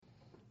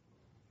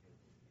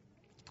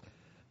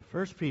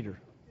First Peter.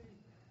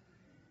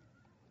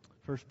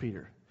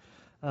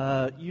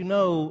 You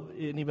know,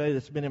 anybody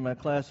that's been in my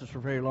classes for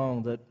very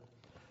long, that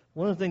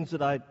one of the things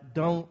that I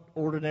don't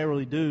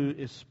ordinarily do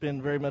is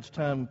spend very much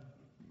time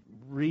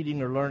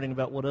reading or learning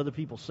about what other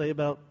people say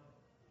about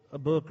a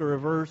book or a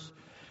verse.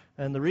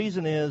 And the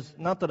reason is,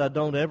 not that I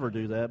don't ever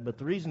do that, but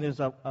the reason is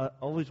I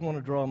always want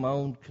to draw my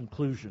own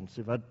conclusions.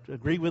 If I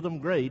agree with them,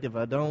 great. If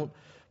I don't,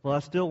 well, I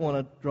still want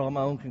to draw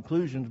my own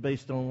conclusions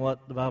based on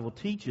what the Bible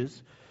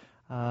teaches,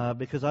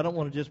 because I don't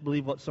want to just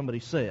believe what somebody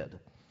said.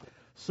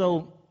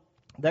 So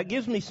that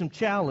gives me some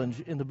challenge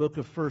in the book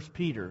of 1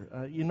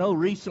 Peter. You know,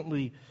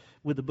 recently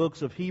with the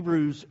books of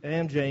Hebrews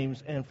and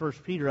James and 1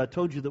 Peter, I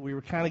told you that we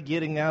were kind of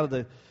getting out of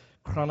the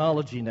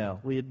chronology now.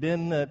 We had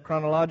been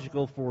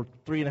chronological for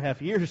 3.5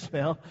 years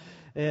now,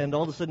 and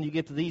all of a sudden you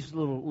get to these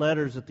little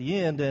letters at the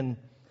end, and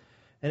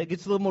it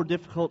gets a little more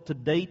difficult to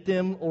date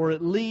them, or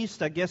at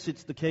least I guess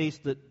it's the case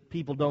that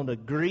people don't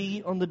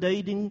agree on the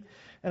dating.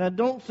 And I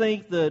don't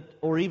think that,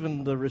 or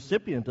even the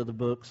recipient of the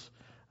books,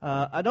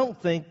 I don't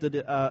think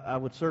that I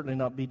would certainly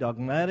not be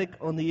dogmatic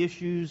on the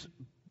issues,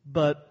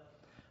 but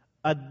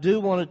I do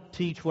want to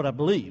teach what I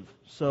believe.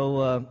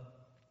 So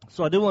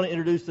I do want to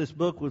introduce this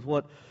book with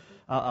what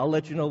I'll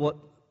let you know what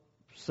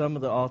some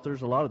of the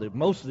authors,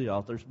 most of the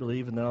authors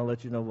believe, and then I'll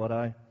let you know what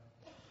I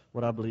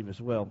believe as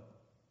well.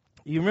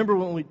 You remember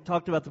when we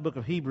talked about the book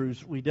of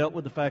Hebrews, we dealt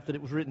with the fact that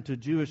it was written to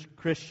Jewish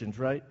Christians,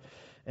 right?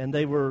 And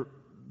they were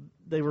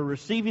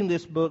receiving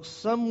this book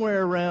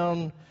somewhere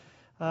around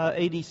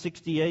AD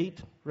 68,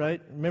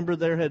 right? Remember,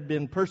 there had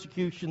been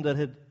persecution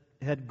that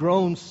had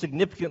grown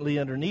significantly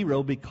under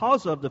Nero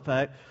because of the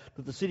fact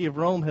that the city of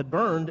Rome had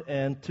burned,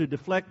 and to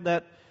deflect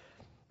that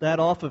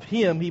off of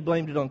him, he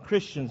blamed it on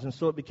Christians, and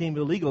so it became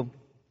illegal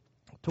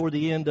toward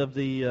the end of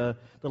the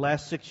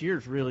last 6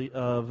 years, really,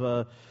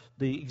 of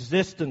the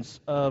existence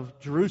of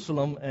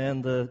Jerusalem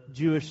and the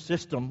Jewish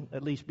system,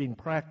 at least being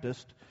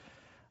practiced.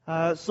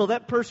 So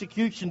that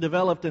persecution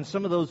developed, and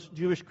some of those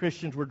Jewish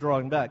Christians were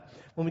drawing back.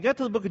 When we got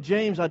to the book of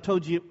James, I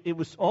told you it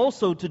was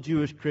also to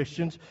Jewish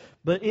Christians,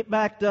 but it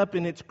backed up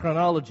in its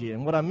chronology.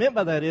 And what I meant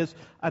by that is,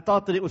 I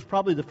thought that it was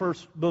probably the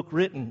first book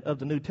written of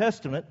the New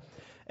Testament,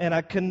 and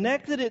I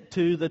connected it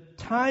to the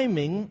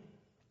timing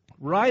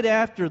right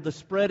after the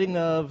spreading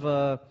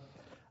of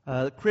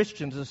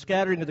Christians, the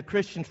scattering of the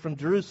Christians from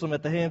Jerusalem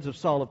at the hands of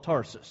Saul of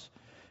Tarsus.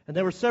 And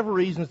there were several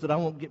reasons that I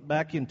won't get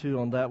back into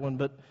on that one,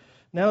 but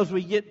now as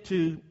we get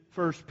to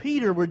 1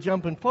 Peter, we're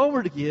jumping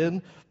forward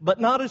again, but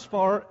not as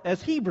far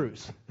as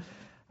Hebrews.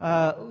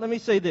 Let me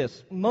say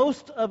this.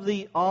 Most of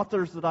the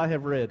authors that I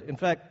have read, in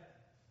fact,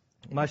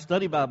 my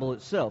study Bible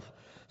itself,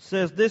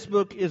 says this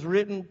book is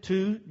written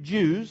to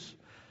Jews,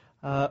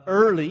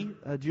 early,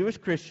 Jewish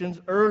Christians,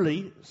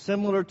 early,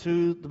 similar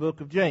to the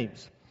book of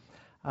James.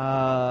 There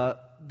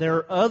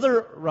are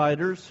other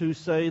writers who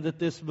say that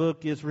this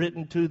book is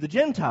written to the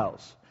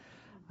Gentiles.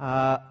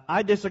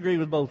 I disagree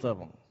with both of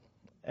them,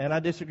 and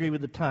I disagree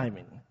with the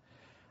timing.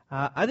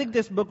 I think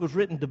this book was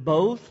written to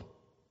both,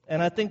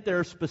 and I think there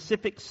are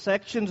specific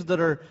sections that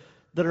are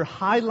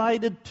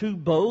highlighted to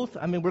both.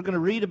 I mean, we're going to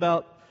read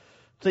about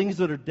things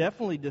that are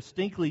definitely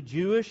distinctly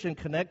Jewish and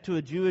connect to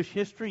a Jewish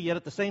history, yet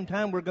at the same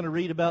time we're going to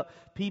read about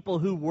people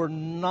who were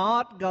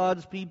not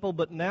God's people,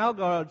 but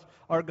now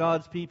are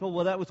God's people.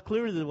 Well, that was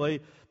clearly the way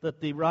that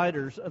the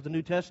writers of the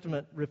New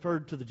Testament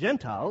referred to the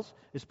Gentiles,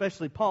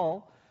 especially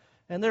Paul,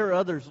 and there are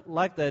others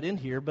like that in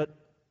here, but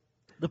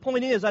the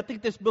point is, I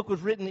think this book was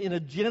written in a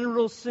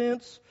general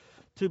sense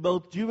to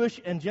both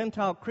Jewish and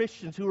Gentile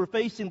Christians who were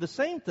facing the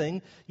same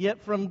thing,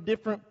 yet from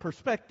different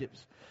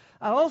perspectives.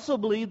 I also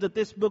believe that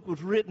this book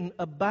was written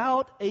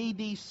about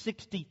AD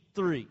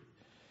 63.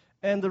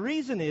 And the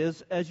reason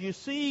is, as you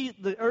see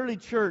the early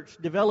church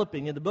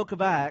developing in the book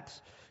of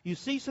Acts, you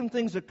see some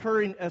things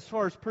occurring as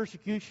far as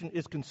persecution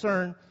is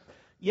concerned,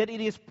 yet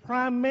it is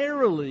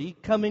primarily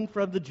coming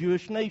from the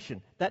Jewish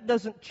nation. That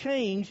doesn't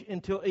change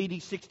until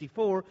AD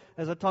 64,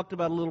 as I talked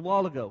about a little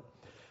while ago.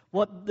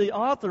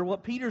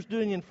 What Peter's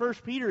doing in 1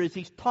 Peter is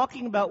he's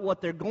talking about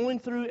what they're going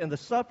through and the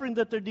suffering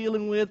that they're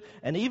dealing with,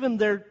 and even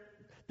their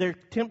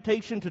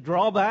temptation to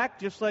draw back,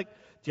 just like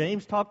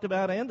James talked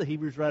about and the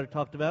Hebrews writer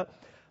talked about.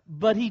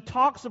 But he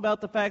talks about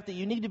the fact that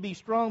you need to be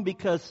strong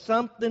because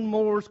something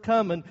more is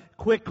coming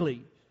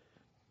quickly.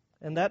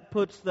 And that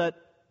puts that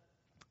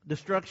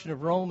destruction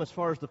of Rome as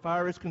far as the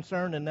fire is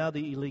concerned, and now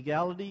the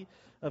illegality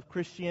of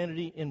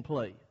Christianity in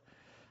play.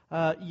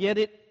 Yet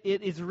it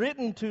is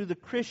written to the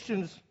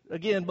Christians,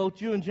 again, both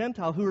Jew and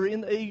Gentile, who are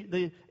in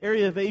the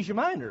area of Asia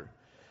Minor.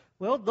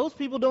 Well, those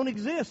people don't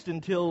exist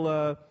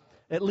until,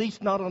 at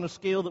least not on a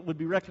scale that would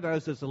be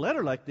recognized as a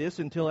letter like this,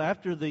 until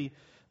after the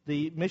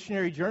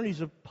missionary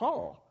journeys of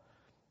Paul.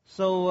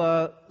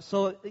 So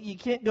you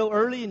can't go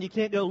early and you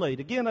can't go late.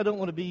 Again, I don't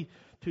want to be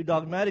too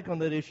dogmatic on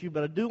that issue,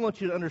 but I do want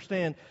you to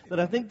understand that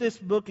I think this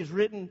book is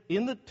written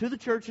to the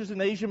churches in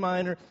Asia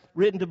Minor,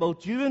 written to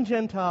both Jew and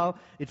Gentile.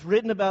 It's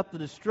written about the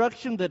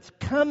destruction that's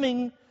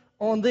coming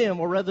on them,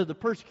 or rather the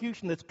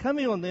persecution that's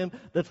coming on them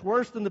that's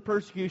worse than the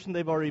persecution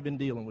they've already been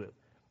dealing with.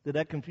 Did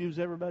that confuse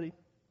everybody?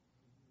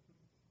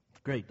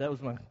 Great. That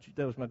was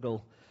my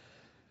goal.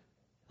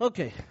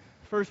 Okay,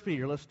 1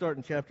 Peter. Let's start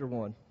in chapter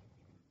 1.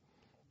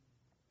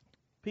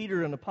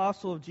 Peter, an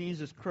apostle of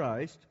Jesus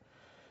Christ,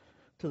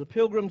 to the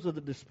pilgrims of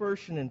the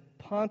dispersion in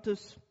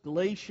Pontus,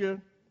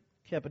 Galatia,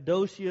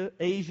 Cappadocia,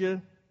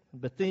 Asia,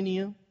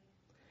 Bithynia,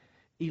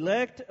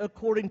 elect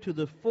according to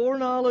the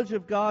foreknowledge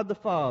of God the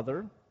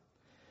Father,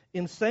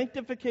 in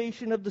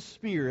sanctification of the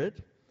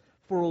Spirit,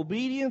 for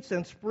obedience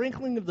and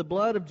sprinkling of the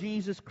blood of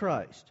Jesus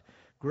Christ.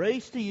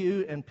 Grace to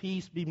you and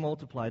peace be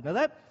multiplied. Now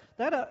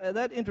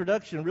that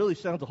introduction really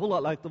sounds a whole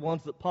lot like the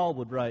ones that Paul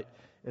would write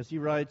as he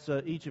writes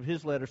each of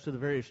his letters to the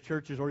various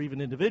churches or even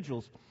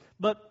individuals.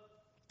 But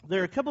there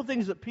are a couple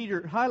things that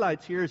Peter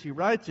highlights here as he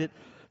writes it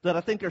that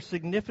I think are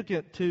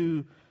significant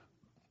to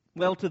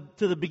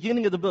the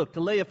beginning of the book,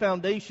 to lay a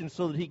foundation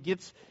so that he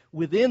gets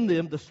within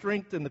them the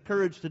strength and the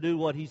courage to do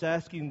what he's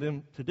asking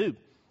them to do.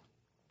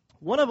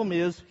 One of them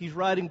is he's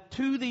writing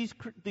to these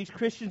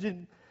Christians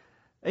in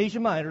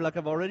Asia Minor, like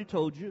I've already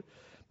told you.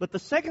 But the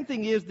second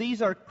thing is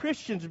these are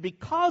Christians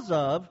because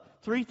of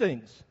three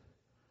things.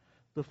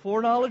 The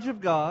foreknowledge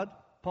of God.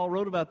 Paul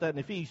wrote about that in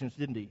Ephesians,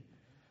 didn't he?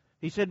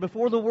 He said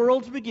before the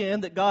worlds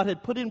began that God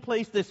had put in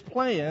place this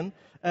plan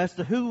as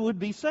to who would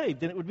be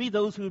saved. And it would be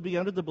those who would be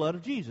under the blood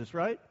of Jesus,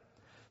 right?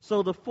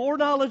 So the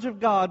foreknowledge of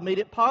God made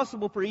it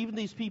possible for even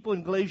these people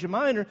in Galatia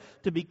Minor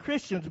to be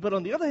Christians. But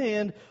on the other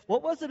hand,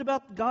 what was it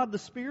about God the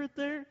Spirit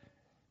there?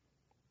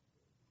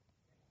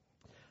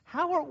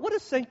 What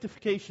does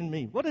sanctification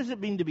mean? What does it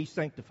mean to be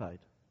sanctified?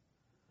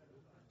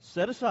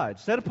 Set aside,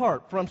 set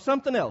apart from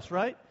something else,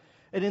 right?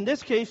 And in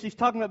this case, he's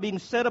talking about being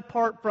set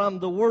apart from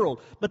the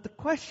world. But the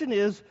question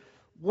is,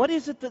 what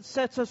is it that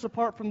sets us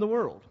apart from the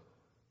world?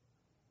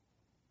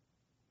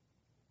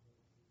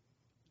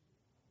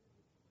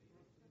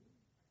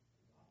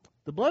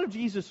 The blood of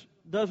Jesus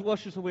does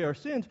wash us away our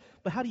sins,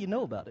 but how do you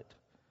know about it?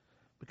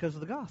 Because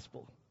of the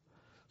gospel.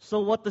 So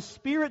what the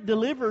Spirit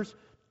delivers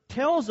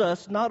tells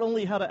us not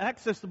only how to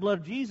access the blood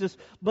of Jesus,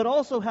 but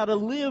also how to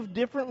live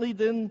differently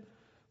than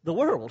the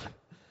world.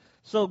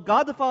 So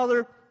God the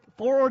Father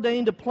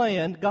foreordained a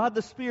plan. God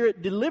the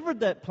Spirit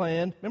delivered that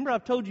plan. Remember,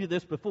 I've told you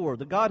this before.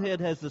 The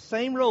Godhead has the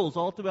same roles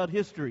all throughout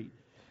history.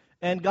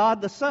 And God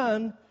the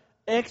Son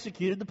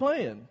executed the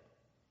plan.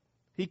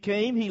 He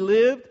came, He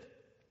lived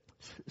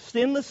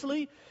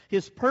sinlessly,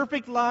 His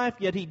perfect life,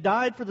 yet He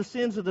died for the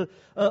sins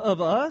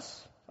of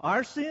us,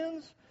 our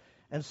sins.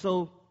 And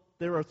so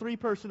there are three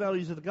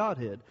personalities of the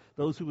Godhead.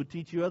 Those who would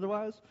teach you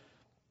otherwise,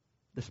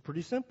 it's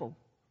pretty simple.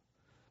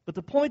 But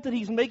the point that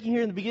he's making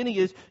here in the beginning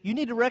is you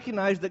need to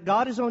recognize that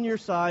God is on your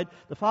side.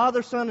 The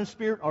Father, Son, and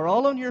Spirit are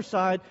all on your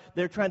side.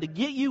 They're trying to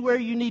get you where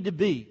you need to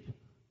be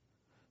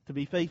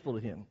faithful to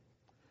Him.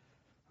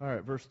 All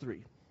right, verse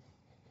 3.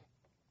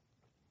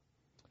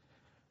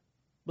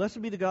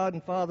 Blessed be the God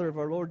and Father of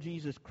our Lord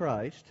Jesus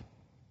Christ,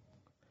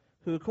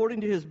 who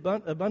according to His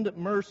abundant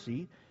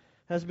mercy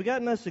has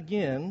begotten us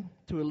again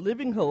to a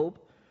living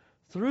hope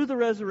through the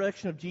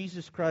resurrection of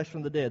Jesus Christ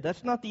from the dead.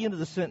 That's not the end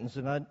of the sentence,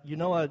 and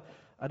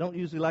I don't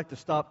usually like to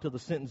stop till the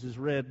sentence is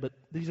read, but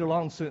these are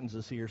long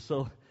sentences here,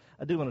 so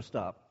I do want to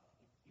stop.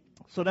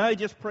 So now he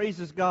just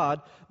praises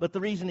God, but the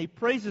reason he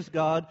praises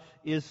God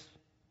is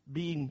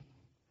being,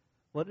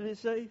 what did it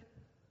say?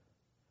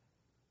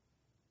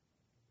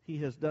 He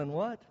has done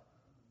what?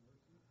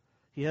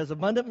 He has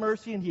abundant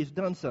mercy and He has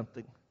done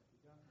something.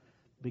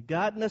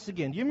 Begotten us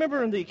again. Do you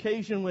remember on the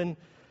occasion when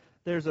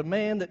there's a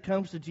man that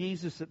comes to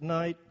Jesus at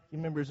night? You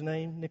remember his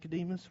name?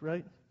 Nicodemus,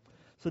 right?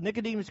 So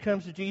Nicodemus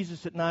comes to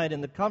Jesus at night,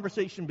 and the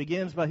conversation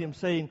begins by him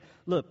saying,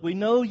 look, we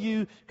know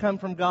you come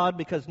from God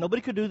because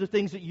nobody could do the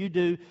things that you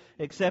do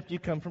except you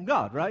come from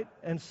God, right?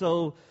 And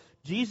so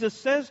Jesus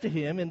says to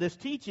him in this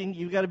teaching,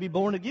 you've got to be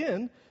born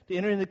again to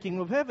enter in the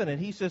kingdom of heaven. And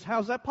he says,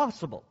 how's that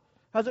possible?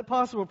 How's it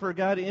possible for a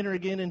guy to enter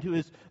again into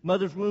his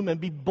mother's womb and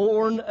be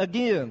born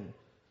again?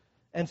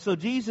 And so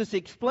Jesus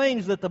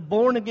explains that the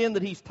born again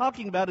that he's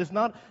talking about is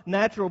not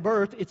natural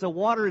birth, it's a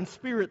water and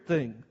spirit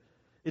thing.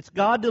 It's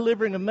God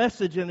delivering a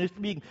message, and it's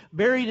being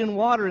buried in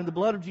water and the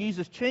blood of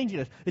Jesus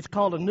changing us. It's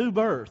called a new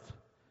birth.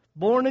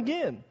 Born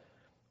again.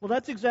 Well,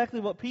 that's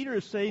exactly what Peter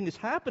is saying is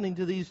happening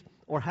to these,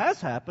 or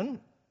has happened,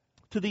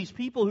 to these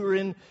people who are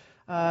in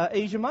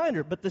Asia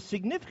Minor. But the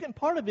significant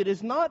part of it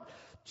is not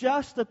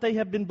just that they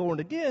have been born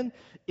again,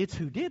 it's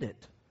who did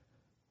it.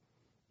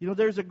 You know,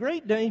 there's a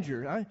great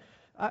danger.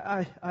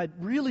 I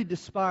really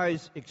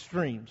despise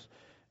extremes.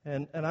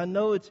 And I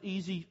know it's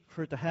easy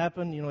for it to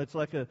happen. You know, it's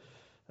like a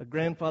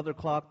grandfather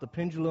clock. The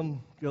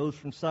pendulum goes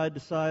from side to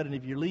side, and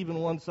if you're leaving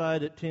one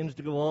side, it tends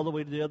to go all the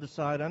way to the other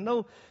side. I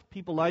know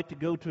people like to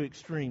go to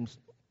extremes.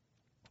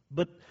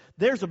 But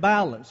there's a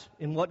balance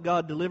in what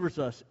God delivers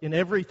us in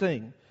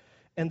everything.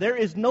 And there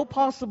is no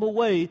possible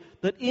way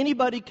that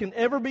anybody can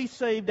ever be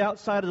saved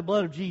outside of the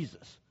blood of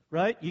Jesus.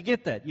 Right? You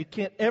get that. You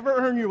can't ever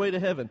earn your way to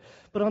heaven.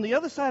 But on the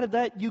other side of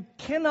that, you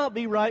cannot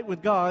be right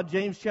with God,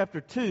 James chapter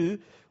 2,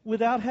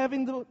 without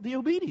having the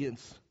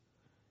obedience.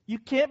 You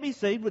can't be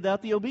saved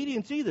without the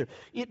obedience either.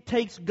 It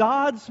takes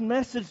God's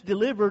message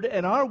delivered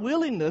and our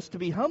willingness to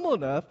be humble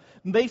enough,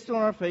 based on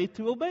our faith,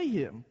 to obey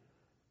Him.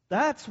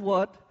 That's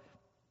what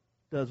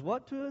does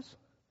what to us?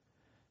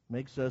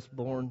 Makes us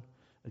born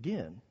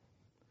again.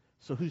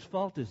 So whose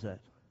fault is that?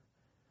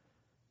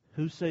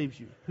 Who saves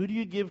you? Who do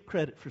you give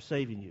credit for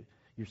saving you?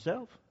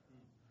 Yourself?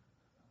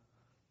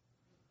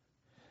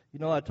 You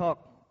know, I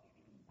talk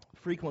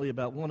frequently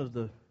about one of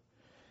the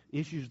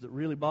issues that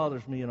really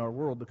bothers me in our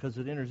world, because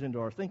it enters into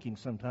our thinking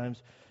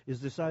sometimes, is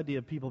this idea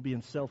of people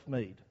being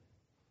self-made.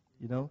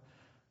 You know,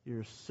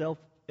 you're a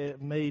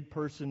self-made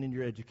person in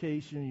your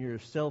education, you're a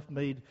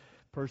self-made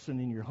person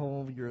in your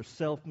home, you're a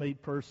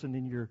self-made person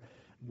in your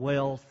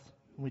wealth.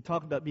 We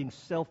talk about being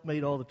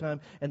self-made all the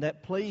time, and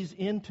that plays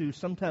into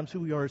sometimes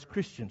who we are as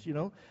Christians, you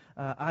know.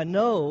 I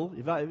know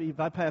if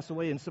I pass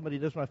away and somebody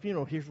does my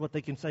funeral, here's what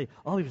they can say.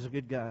 Oh, he was a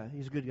good guy.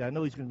 He's a good guy. I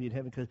know he's going to be in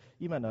heaven, because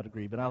you might not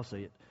agree, but I'll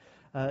say it.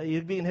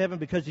 He'll be in heaven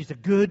because he's a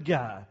good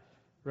guy,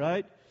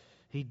 right?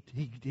 He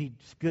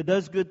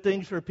does good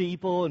things for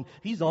people, and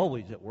he's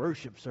always at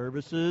worship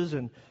services,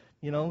 and,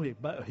 you know,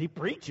 he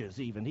preaches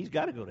even. He's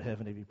got to go to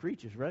heaven if he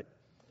preaches, right?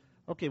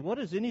 Okay, what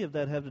does any of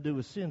that have to do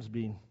with sins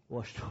being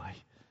washed away?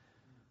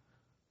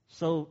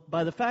 So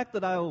by the fact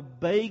that I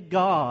obey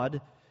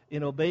God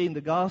in obeying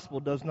the gospel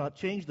does not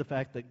change the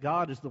fact that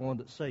God is the one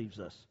that saves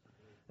us.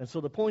 And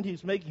so the point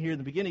he's making here in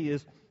the beginning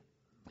is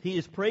he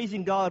is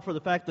praising God for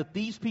the fact that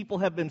these people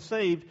have been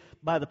saved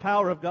by the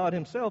power of God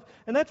himself.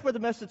 And that's where the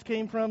message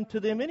came from to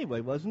them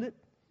anyway, wasn't it?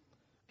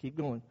 Keep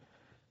going.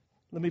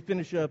 Let me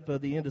finish up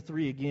the end of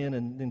 3 again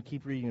and then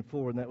keep reading it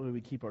forward, and that way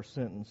we keep our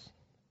sentence.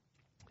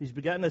 He's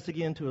begotten us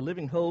again to a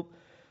living hope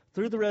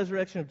through the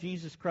resurrection of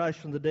Jesus Christ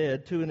from the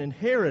dead, to an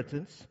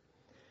inheritance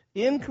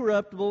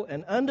incorruptible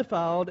and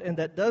undefiled, and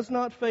that does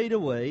not fade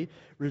away,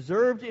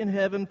 reserved in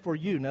heaven for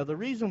you. Now, the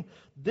reason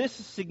this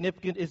is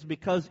significant is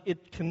because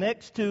it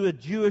connects to a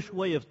Jewish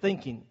way of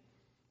thinking.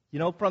 You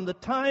know, from the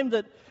time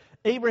that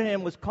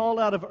Abraham was called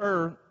out of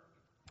Ur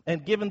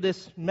and given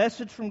this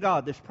message from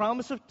God, this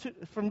promise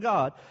from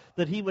God,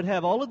 that he would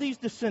have all of these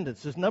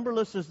descendants, as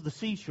numberless as the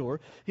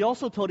seashore, he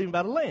also told him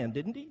about a land,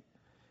 didn't he?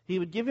 He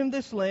would give him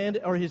this land,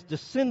 or his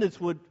descendants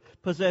would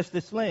possess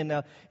this land.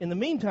 Now, in the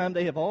meantime,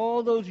 they have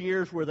all those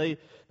years where they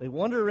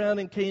wander around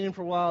in Canaan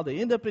for a while. They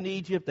end up in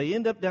Egypt. They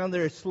end up down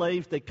there as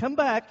slaves. They come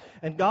back,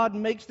 and God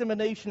makes them a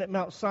nation at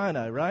Mount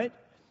Sinai, right?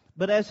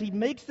 But as he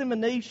makes them a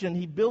nation,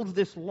 he builds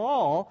this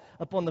law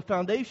upon the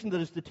foundation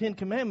that is the Ten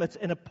Commandments,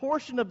 and a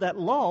portion of that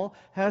law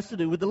has to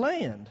do with the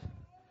land.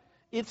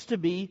 It's to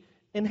be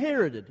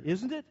inherited,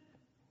 isn't it?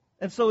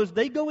 And so as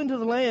they go into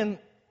the land,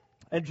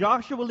 and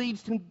Joshua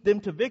leads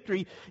them to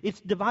victory,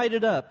 it's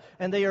divided up.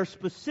 And they are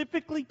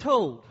specifically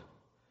told,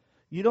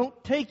 you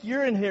don't take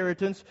your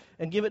inheritance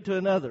and give it to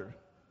another.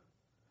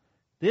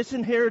 This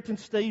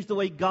inheritance stays the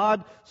way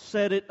God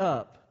set it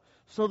up.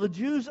 So the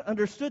Jews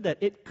understood that.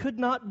 It could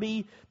not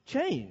be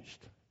changed.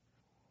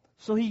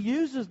 So he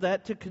uses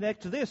that to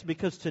connect to this,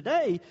 because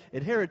today,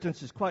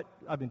 inheritance is quite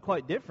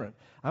different.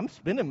 I'm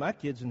spending my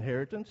kids'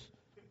 inheritance.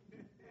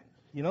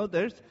 You know,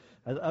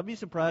 I'd be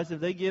surprised if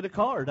they get a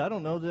card. I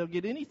don't know if they'll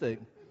get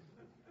anything.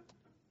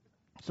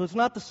 So it's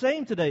not the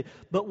same today.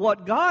 But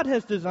what God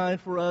has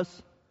designed for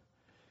us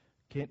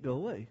can't go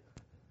away.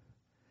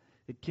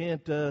 It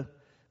can't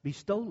be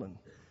stolen.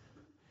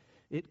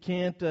 It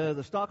can't,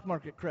 the stock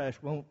market crash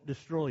won't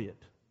destroy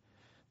it.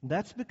 And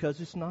that's because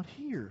it's not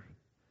here.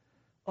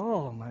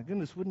 Oh, my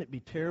goodness, wouldn't it be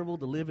terrible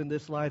to live in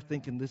this life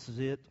thinking this is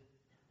it?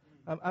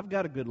 I've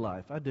got a good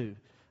life. I do.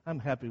 I'm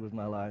happy with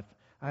my life.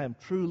 I am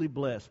truly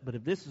blessed. But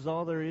if this is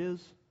all there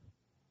is,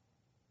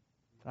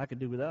 I could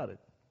do without it.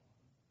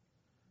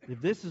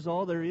 If this is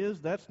all there is,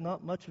 that's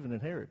not much of an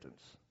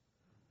inheritance.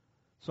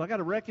 So I got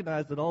to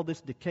recognize that all this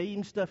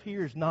decaying stuff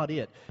here is not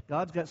it.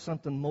 God's got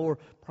something more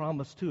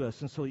promised to us.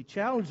 And so he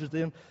challenges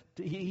them.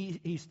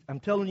 I'm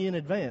telling you in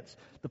advance,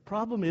 the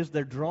problem is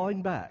they're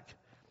drawing back.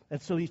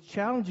 And so he's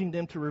challenging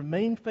them to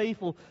remain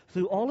faithful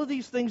through all of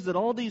these things that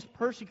all these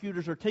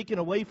persecutors are taking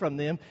away from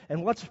them.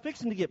 And what's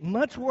fixing to get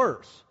much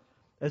worse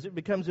as it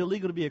becomes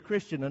illegal to be a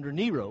Christian under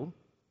Nero,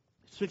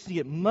 it's fixing to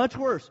get much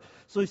worse.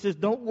 So he says,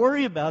 don't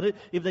worry about it.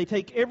 If they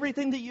take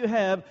everything that you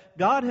have,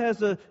 God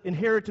has an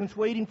inheritance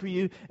waiting for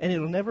you, and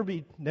it'll never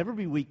be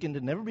weakened,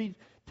 and never be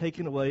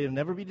taken away, and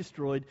never be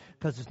destroyed,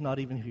 because it's not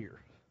even here.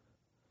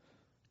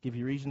 Give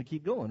you reason to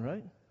keep going,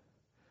 right?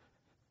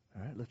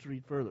 All right, let's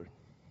read further.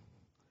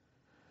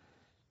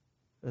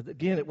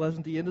 Again, it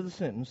wasn't the end of the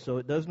sentence. So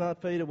it does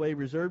not fade away,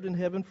 reserved in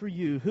heaven for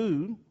you,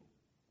 who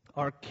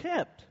are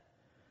kept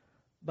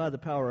by the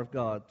power of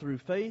God through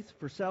faith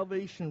for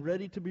salvation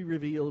ready to be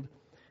revealed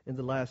in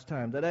the last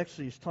time. That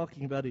actually is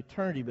talking about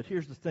eternity, but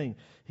here's the thing.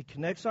 He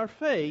connects our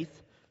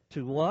faith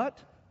to what?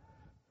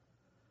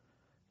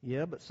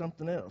 Yeah, but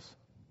something else.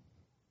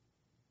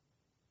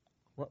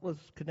 What was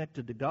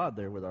connected to God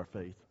there with our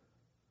faith?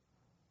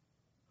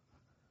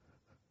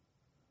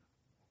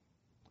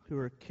 Who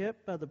are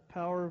kept by the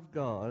power of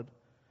God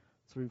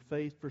through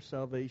faith for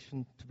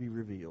salvation to be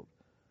revealed.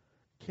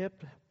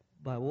 Kept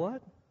by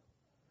what?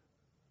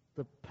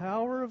 The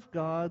power of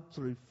God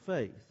through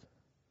faith.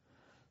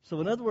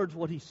 So in other words,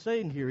 what he's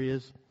saying here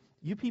is,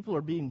 you people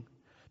are being...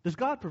 Does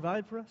God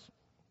provide for us?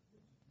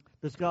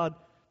 Does God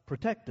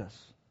protect us.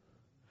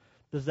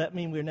 Does that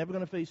mean we're never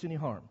going to face any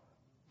harm?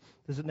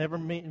 Does it never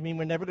mean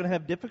we're never going to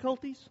have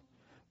difficulties?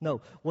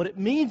 No. What it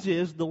means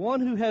is the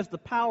one who has the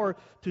power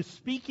to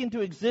speak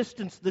into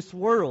existence this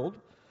world,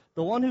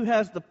 the one who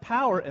has the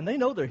power, and they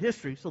know their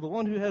history, so the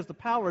one who has the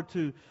power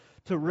to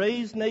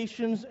raise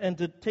nations and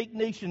to take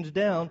nations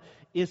down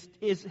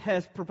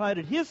has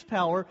provided his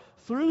power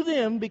through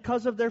them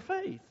because of their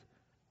faith.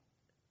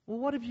 Well,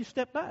 what if you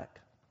step back?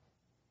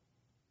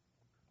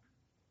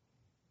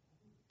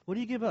 What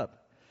do you give up?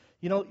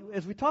 You know,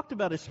 as we talked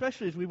about,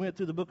 especially as we went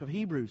through the book of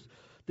Hebrews,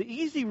 the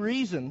easy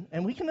reason,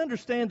 and we can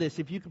understand this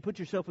if you can put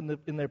yourself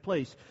in their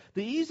place,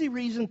 the easy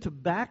reason to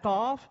back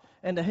off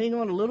and to hang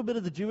on a little bit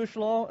of the Jewish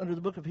law under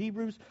the book of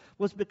Hebrews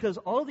was because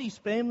all these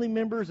family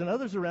members and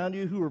others around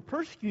you who were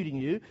persecuting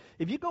you,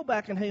 if you go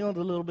back and hang on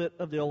to a little bit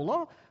of the old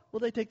law, well,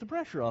 they take the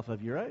pressure off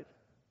of you, right?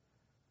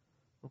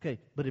 Okay,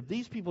 but if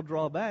these people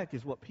draw back,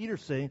 is what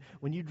Peter's saying,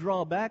 when you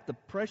draw back, the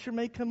pressure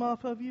may come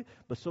off of you,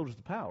 but so does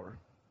the power.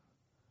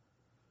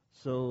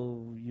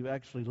 So you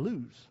actually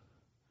lose.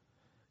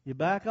 You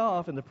back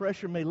off and the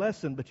pressure may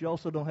lessen, but you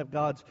also don't have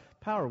God's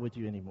power with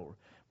you anymore.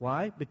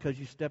 Why? Because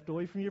you stepped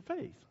away from your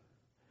faith.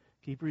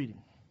 Keep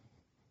reading.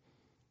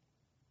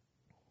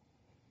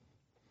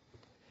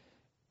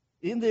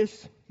 In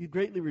this you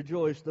greatly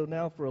rejoice, though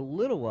now for a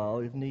little while,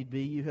 if need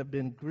be, you have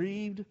been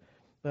grieved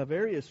by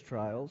various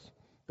trials,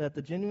 that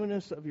the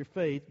genuineness of your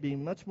faith,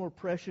 being much more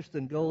precious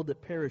than gold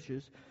that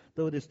perishes,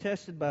 though it is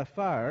tested by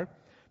fire,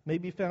 may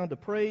be found to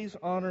praise,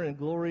 honor, and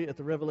glory at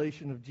the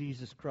revelation of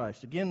Jesus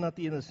Christ. Again, not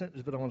the end of the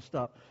sentence, but I want to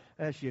stop.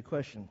 Ask you a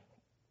question.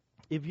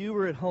 If you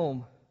were at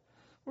home,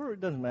 or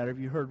it doesn't matter if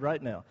you heard right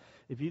now,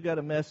 if you got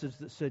a message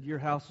that said your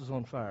house is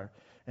on fire,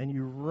 and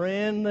you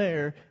ran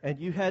there, and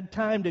you had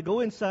time to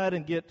go inside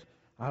and get,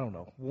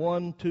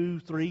 1, 2,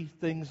 3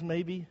 things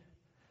maybe,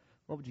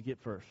 what would you get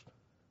first?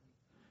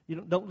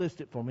 You don't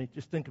list it for me.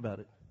 Just think about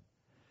it.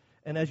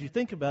 And as you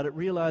think about it,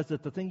 realize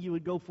that the thing you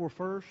would go for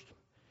first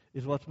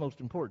is what's most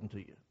important to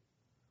you,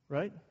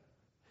 right?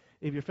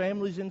 If your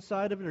family's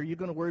inside of it, are you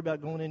going to worry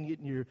about going in and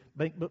getting your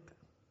bank book?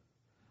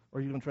 Or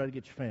are you going to try to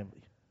get your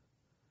family?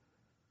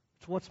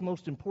 It's what's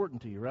most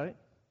important to you, right?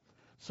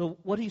 So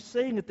what he's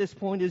saying at this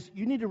point is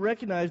you need to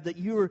recognize that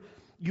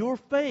your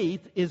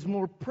faith is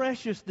more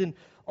precious than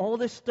all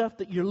this stuff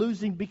that you're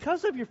losing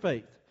because of your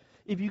faith.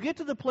 If you get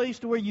to the place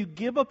to where you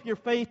give up your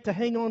faith to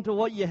hang on to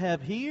what you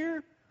have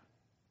here,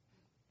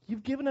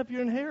 you've given up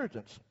your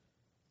inheritance.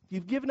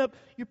 You've given up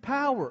your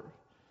power.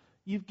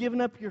 You've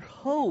given up your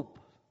hope.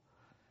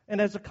 And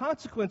as a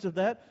consequence of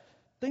that,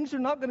 things are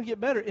not going to get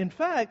better. In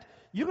fact,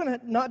 you're going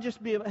to not just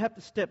have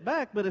to step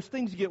back, but as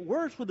things get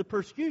worse with the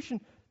persecution,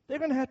 they're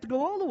going to have to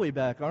go all the way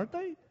back, aren't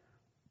they?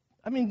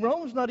 I mean,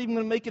 Rome's not even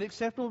going to make it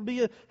acceptable to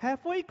be a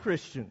halfway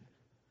Christian.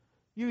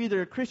 You're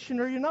either a Christian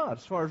or you're not,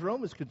 as far as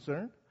Rome is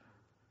concerned.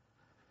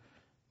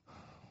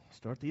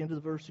 Start the end of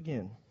the verse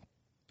again.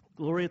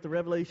 Glory at the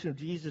revelation of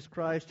Jesus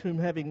Christ, whom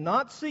having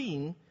not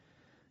seen,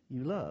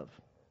 you love.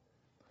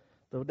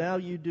 Though now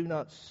you do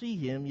not see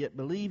him, yet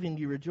believing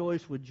you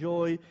rejoice with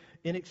joy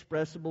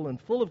inexpressible and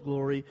full of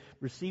glory,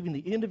 receiving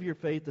the end of your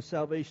faith, the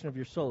salvation of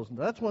your souls. And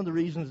that's one of the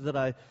reasons that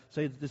I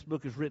say that this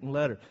book is written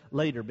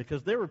later,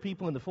 because there were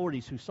people in the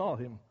 40s who saw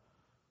him.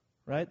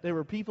 Right? There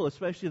were people,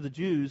 especially the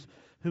Jews,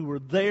 who were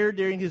there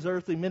during his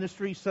earthly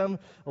ministry. Some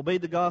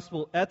obeyed the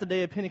gospel at the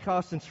day of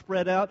Pentecost and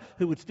spread out,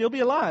 who would still be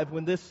alive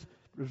when this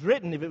was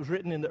written, if it was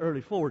written in the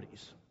early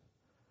 40s.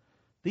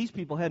 These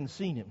people hadn't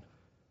seen him.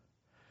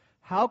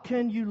 How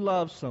can you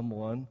love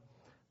someone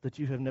that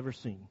you have never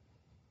seen?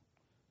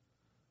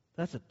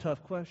 That's a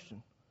tough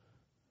question.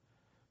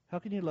 How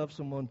can you love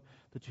someone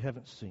that you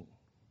haven't seen?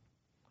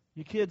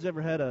 You kids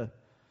ever had an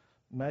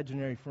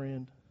imaginary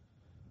friend?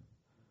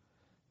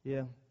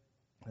 Yeah.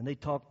 And they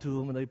talk to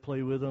them and they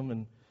play with them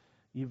and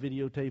you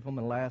videotape them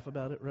and laugh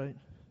about it, right?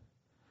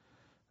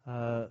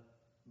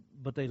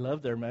 But they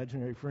love their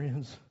imaginary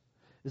friends.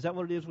 Is that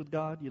what it is with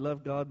God? You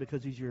love God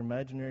because he's your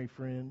imaginary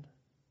friend?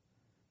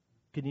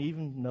 Can you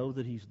even know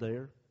that he's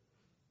there?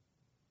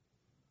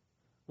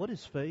 What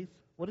is faith?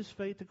 What is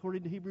faith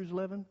according to Hebrews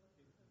 11?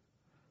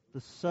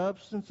 The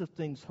substance of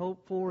things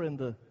hoped for and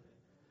the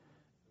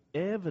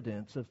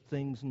evidence of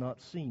things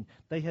not seen.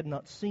 They had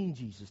not seen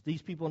Jesus.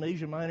 These people in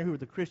Asia Minor who were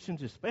the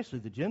Christians, especially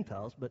the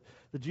Gentiles, but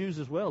the Jews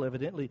as well,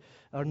 evidently,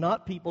 are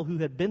not people who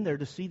had been there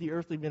to see the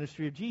earthly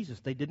ministry of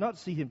Jesus. They did not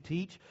see him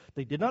teach.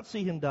 They did not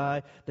see him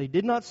die. They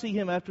did not see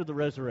him after the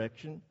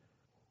resurrection.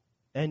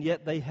 And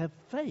yet they have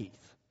faith.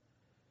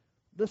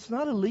 That's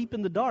not a leap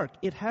in the dark.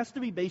 It has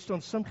to be based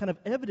on some kind of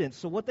evidence.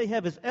 So what they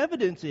have as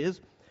evidence is,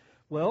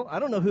 well, I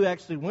don't know who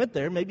actually went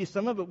there. Maybe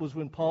some of it was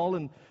when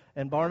Paul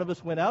and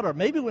Barnabas went out, or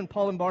maybe when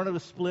Paul and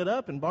Barnabas split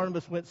up and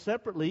Barnabas went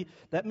separately.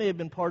 That may have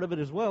been part of it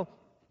as well.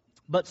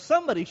 But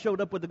somebody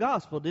showed up with the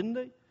gospel, didn't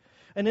they?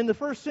 And in the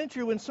first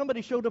century, when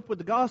somebody showed up with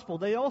the gospel,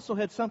 they also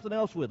had something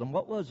else with them.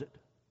 What was it?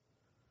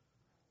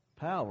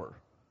 Power.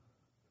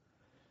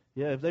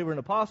 Yeah, if they were an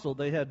apostle,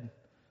 they had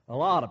a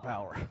lot of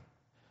power.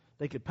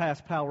 They could pass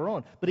power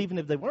on. But even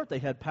if they weren't, they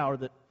had power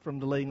that from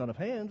the laying on of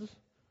hands.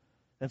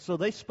 And so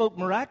they spoke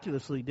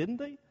miraculously, didn't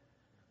they?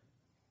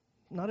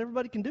 Not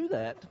everybody can do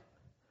that.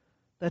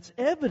 That's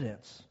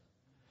evidence.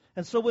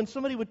 And so when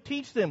somebody would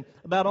teach them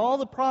about all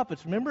the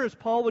prophets, remember as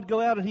Paul would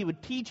go out and he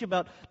would teach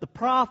about the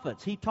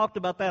prophets, he talked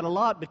about that a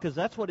lot because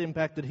that's what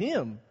impacted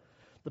him.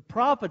 The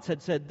prophets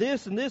had said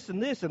this and this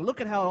and this, and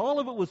look at how all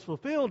of it was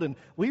fulfilled, and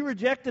we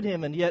rejected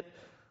him, and yet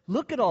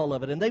look at all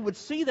of it. And they would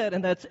see that,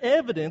 and that's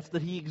evidence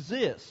that he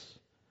exists.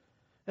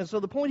 And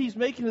so the point he's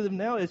making to them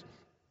now is,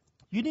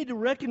 you need to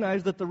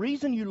recognize that the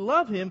reason you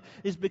love him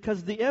is because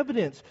of the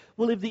evidence.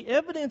 Well, if the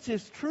evidence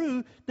is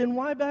true, then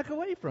why back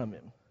away from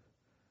him?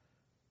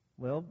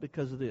 Well,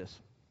 because of this.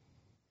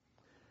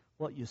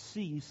 What you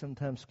see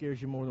sometimes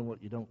scares you more than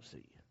what you don't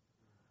see.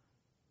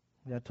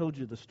 Yeah, I told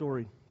you the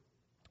story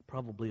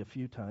probably a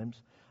few times.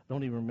 I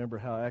don't even remember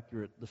how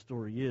accurate the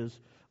story is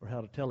or how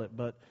to tell it,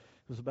 but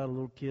it was about a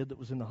little kid that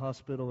was in the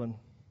hospital, and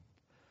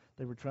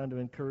they were trying to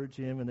encourage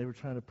him, and they were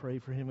trying to pray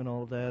for him and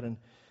all of that, and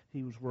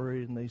he was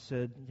worried, and they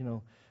said,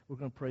 we're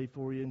going to pray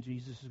for you, and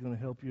Jesus is going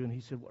to help you. And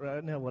he said,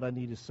 right now what I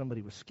need is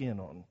somebody with skin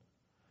on.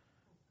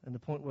 And the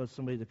point was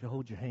somebody that could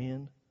hold your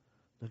hand,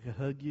 that could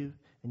hug you,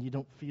 and you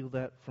don't feel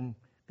that from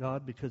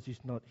God because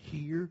he's not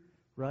here,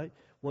 right?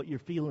 What you're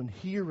feeling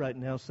here right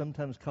now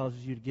sometimes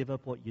causes you to give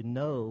up what you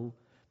know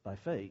by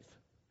faith.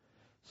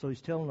 So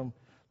he's telling them,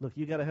 look,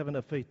 you got to have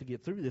enough faith to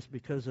get through this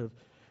because of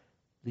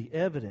the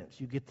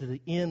evidence. You get to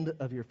the end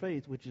of your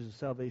faith, which is the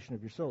salvation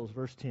of your souls.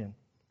 Verse 10.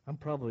 I'm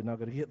probably not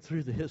going to get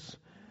through this.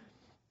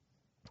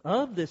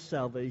 Of this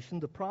salvation,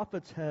 the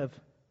prophets have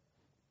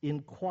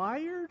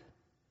inquired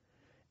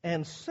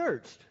and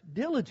searched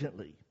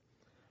diligently,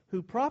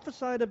 who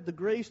prophesied of the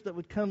grace that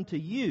would come to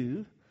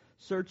you,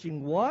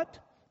 searching what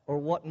or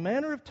what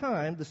manner of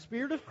time the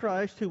Spirit of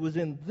Christ who was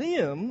in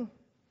them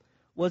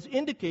was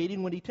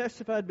indicating when he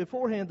testified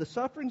beforehand the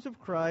sufferings of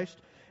Christ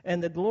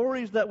and the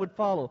glories that would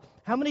follow.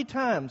 How many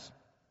times?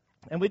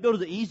 And we go to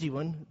the easy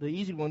one. The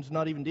easy one's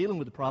not even dealing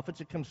with the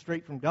prophets. It comes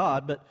straight from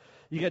God. But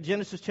you got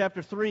Genesis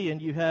chapter 3,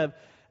 and you have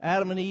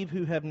Adam and Eve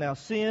who have now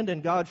sinned,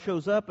 and God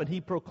shows up, and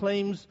he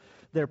proclaims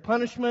their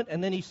punishment,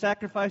 and then he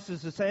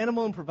sacrifices this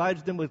animal and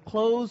provides them with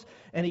clothes,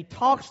 and he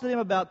talks to them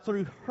about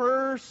through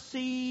her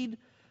seed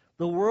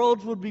the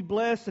worlds would be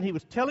blessed, and he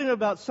was telling them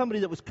about somebody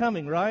that was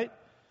coming, right?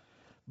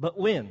 But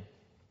when?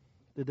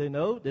 Did they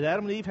know? Did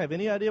Adam and Eve have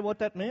any idea what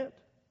that meant?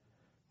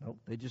 No,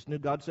 they just knew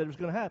God said it was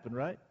going to happen,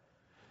 right?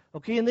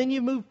 Okay, and then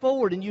you move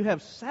forward and you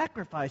have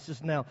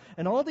sacrifices now.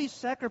 And all these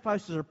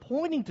sacrifices are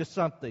pointing to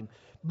something.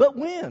 But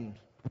when?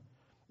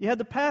 You had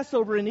the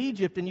Passover in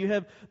Egypt, and you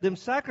have them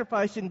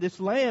sacrificing this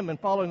lamb and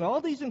following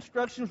all these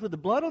instructions with the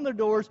blood on their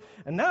doors.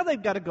 And now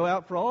they've got to go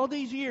out for all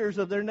these years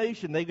of their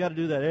nation. They've got to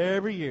do that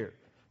every year.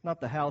 Not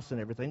the house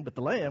and everything, but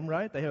the lamb,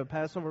 right? They have a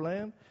Passover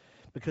lamb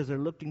because they're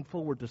looking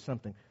forward to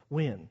something.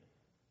 When?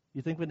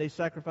 You think when they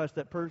sacrificed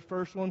that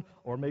first one,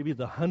 or maybe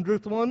the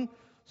 100th one,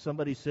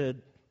 somebody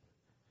said,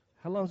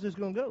 how long is this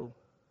going to go?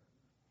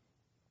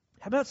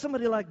 How about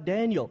somebody like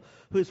Daniel,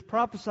 who is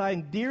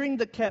prophesying during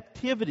the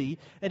captivity,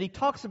 and he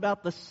talks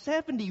about the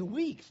 70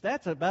 weeks.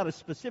 That's about as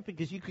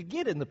specific as you could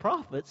get in the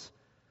prophets.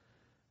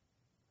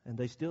 And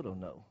they still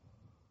don't know.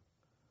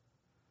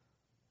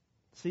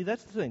 See,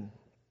 that's the thing.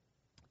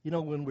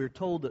 When we're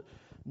told that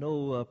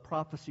no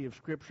prophecy of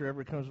Scripture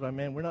ever comes by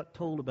man, we're not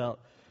told about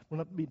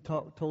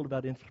told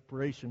about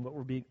inspiration.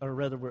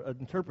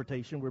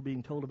 Interpretation. We're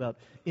being told about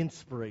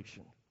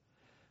inspiration.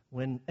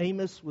 When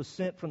Amos was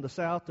sent from the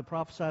south to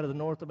prophesy to the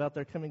north about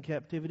their coming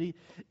captivity,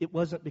 it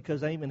wasn't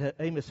because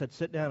Amos had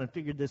sat down and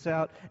figured this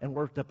out and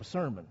worked up a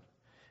sermon.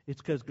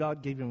 It's because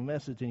God gave him a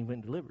message and he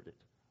went and delivered it.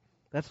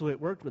 That's the way it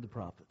worked with the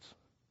prophets.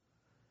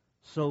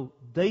 So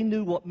they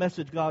knew what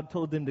message God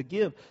told them to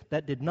give.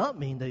 That did not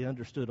mean they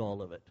understood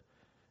all of it.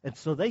 And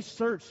so they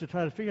searched to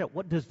try to figure out,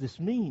 what does this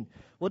mean?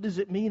 What does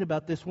it mean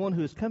about this one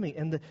who is coming?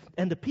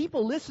 And the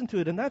people listened to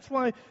it. And that's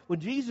why when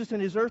Jesus in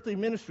his earthly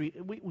ministry,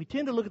 we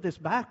tend to look at this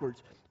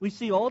backwards. We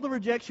see all the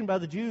rejection by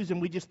the Jews, and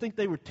we just think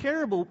they were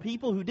terrible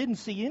people who didn't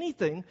see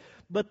anything.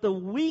 But the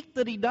week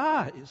that he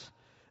dies,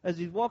 as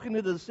he's walking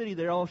into the city,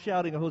 they're all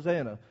shouting,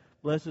 Hosanna,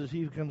 blessed is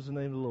he who comes in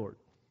the name of the Lord.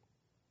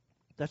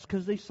 That's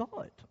because they saw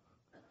it.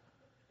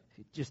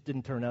 It just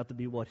didn't turn out to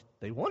be what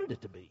they wanted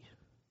it to be.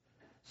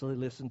 So they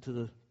listened to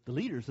the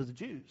leaders of the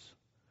Jews.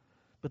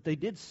 But they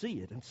did see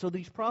it. And so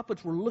these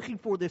prophets were looking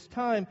for this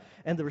time,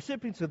 and the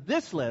recipients of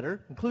this letter,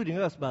 including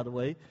us, by the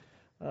way,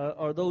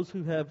 are those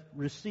who have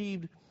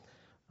received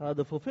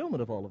the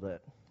fulfillment of all of that.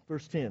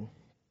 Verse 10.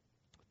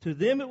 To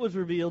them it was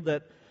revealed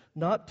that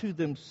not to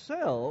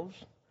themselves,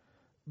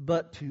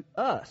 but to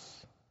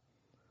us,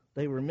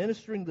 they were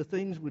ministering the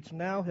things which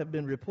now have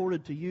been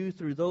reported to you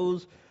through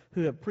those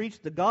who have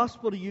preached the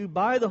gospel to you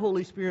by the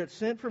Holy Spirit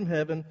sent from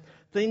heaven,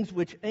 things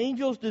which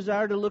angels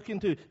desire to look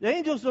into. The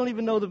angels don't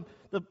even know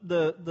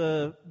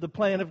the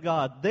plan of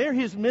God. They're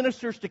his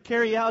ministers to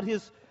carry out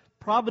his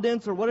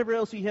providence or whatever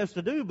else he has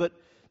to do, but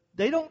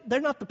they're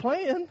not the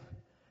plan.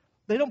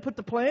 They don't put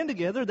the plan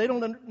together. They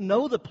don't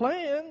know the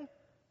plan.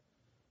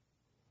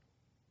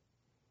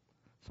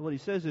 So what he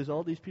says is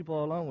all these people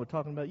all along were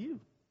talking about you.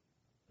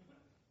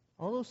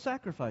 All those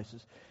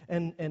sacrifices.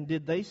 And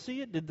did they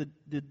see it?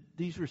 Did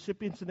these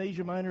recipients in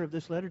Asia Minor of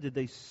this letter,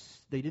 they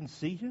didn't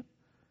see him?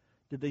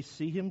 Did they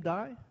see him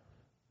die?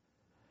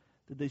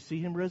 Did they see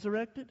him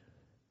resurrected?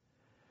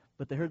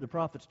 But they heard the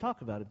prophets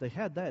talk about it. They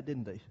had that,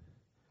 didn't they?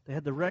 They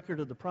had the record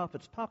of the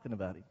prophets talking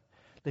about him.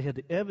 They had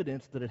the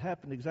evidence that it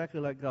happened exactly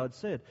like God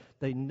said.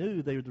 They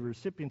knew they were the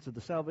recipients of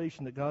the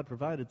salvation that God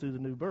provided through the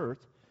new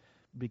birth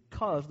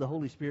because the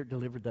Holy Spirit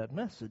delivered that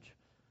message.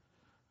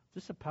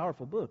 This is a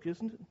powerful book,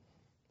 isn't it?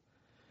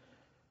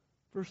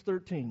 Verse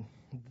 13.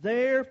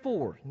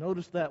 Therefore,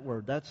 notice that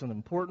word. That's an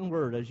important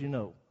word, as you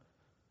know.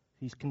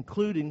 He's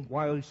concluding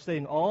while he's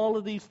saying all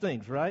of these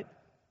things, right?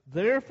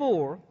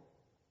 Therefore,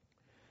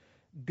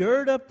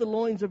 gird up the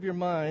loins of your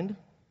mind,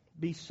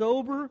 be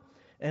sober,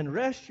 and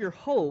rest your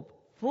hope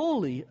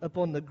fully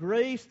upon the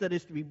grace that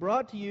is to be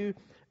brought to you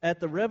at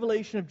the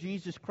revelation of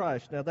Jesus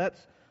Christ. Now,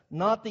 that's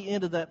not the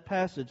end of that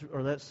passage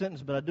or that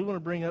sentence, but I do want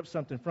to bring up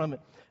something from it,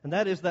 and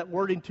that is that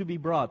wording, to be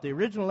brought. The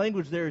original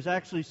language there is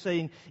actually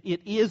saying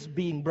it is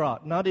being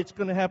brought, not it's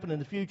going to happen in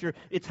the future,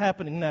 it's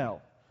happening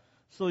now.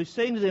 So he's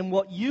saying to them,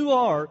 what you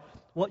are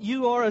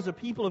as a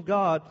people of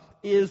God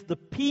is the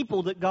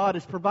people that God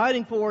is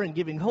providing for and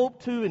giving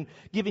hope to and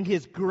giving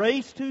His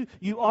grace to.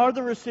 You are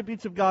the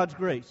recipients of God's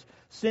grace.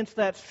 Since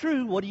that's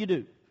true, what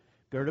do?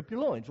 Gird up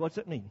your loins. What's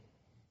that mean?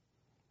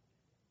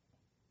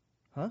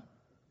 Huh?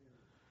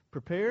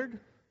 Prepared,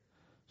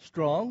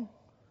 strong,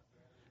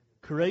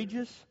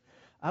 courageous.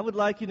 I would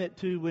liken it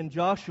to when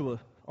Joshua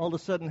all of a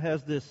sudden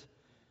has this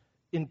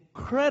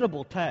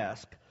incredible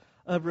task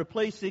of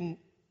replacing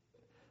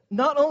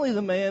not only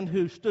the man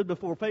who stood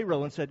before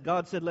Pharaoh and said,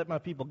 God said, let my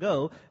people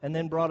go, and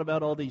then brought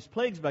about all these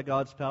plagues by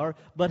God's power,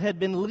 but had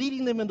been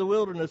leading them in the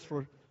wilderness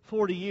for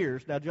 40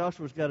 years. Now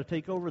Joshua's got to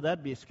take over.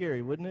 That'd be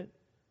scary, wouldn't it?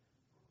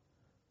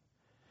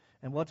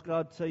 And what's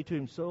God say to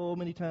him so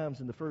many times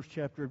in the first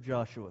chapter of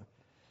Joshua?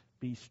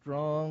 Be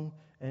strong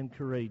and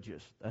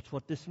courageous. That's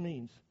what this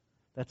means.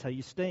 That's how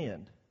you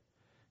stand.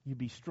 You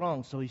be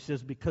strong. So he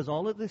says, because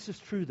all of this is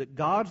true, that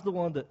God's the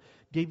one that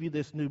gave you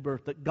this new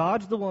birth, that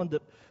God's the one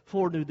that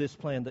foreknew this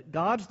plan, that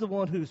God's the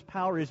one whose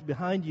power is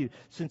behind you.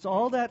 Since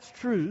all that's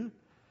true,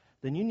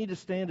 then you need to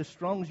stand as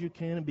strong as you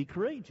can and be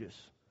courageous.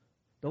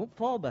 Don't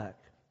fall back.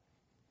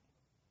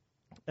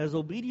 As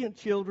obedient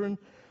children,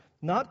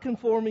 not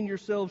conforming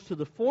yourselves to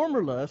the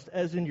former lust,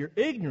 as in your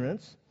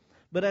ignorance,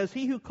 but as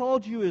He who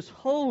called you is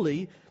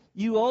holy,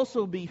 you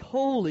also be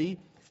holy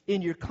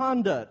in your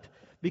conduct.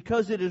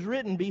 Because it is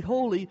written, be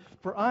holy,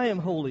 for I am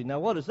holy. Now,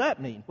 what does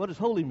that mean? What does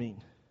holy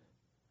mean?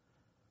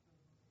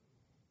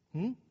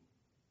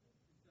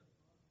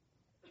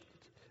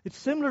 It's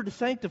similar to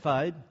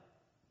sanctified,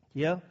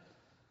 yeah.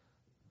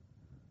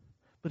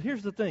 But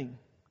here's the thing.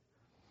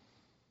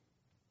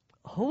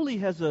 Holy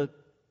has a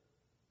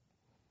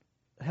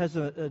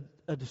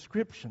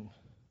description.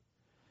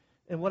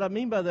 And what I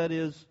mean by that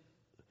is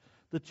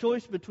the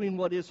choice between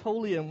what is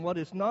holy and what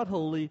is not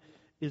holy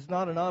is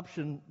not an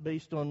option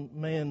based on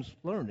man's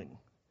learning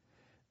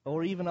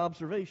or even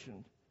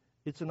observation.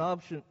 It's an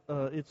option.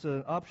 It's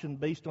an option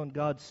based on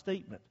God's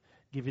statement.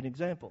 I'll give you an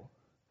example.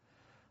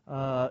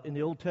 In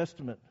the Old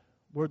Testament,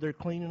 were there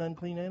clean and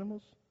unclean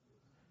animals?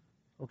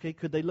 Okay,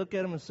 could they look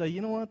at them and say,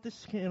 you know what,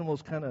 this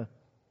animal's kind of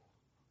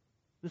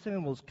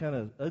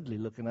ugly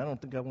looking. I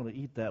don't think I want to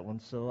eat that one,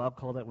 so I'll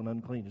call that one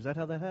unclean. Is that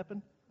how that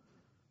happened?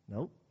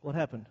 No. What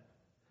happened?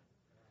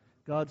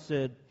 God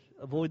said,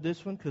 avoid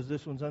this one because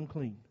this one's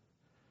unclean.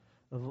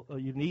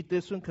 You can eat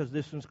this one because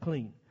this one's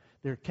clean.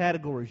 There are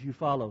categories you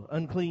follow.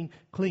 Unclean,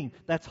 clean.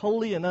 That's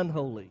holy and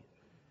unholy.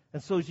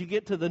 And so as you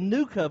get to the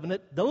new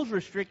covenant, those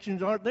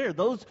restrictions aren't there.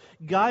 Those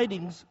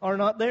guidings are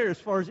not there as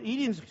far as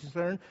eating is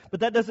concerned.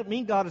 But that doesn't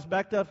mean God has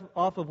backed up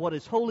off of what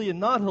is holy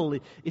and not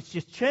holy. It's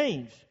just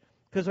changed.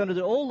 Because under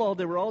the old law,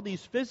 there were all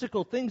these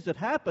physical things that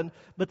happened,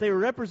 but they were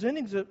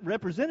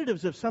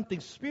representatives of something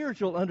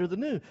spiritual under the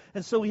new.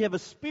 And so we have a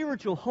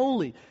spiritual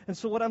holy. And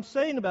so what I'm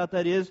saying about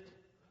that is,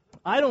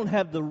 I don't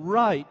have the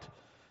right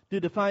to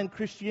define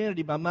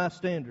Christianity by my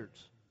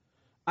standards.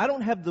 I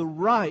don't have the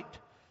right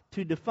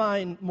to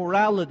define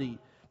morality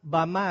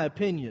by my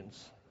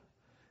opinions.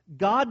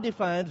 God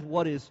defines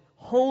what is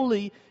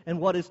holy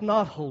and what is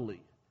not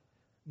holy.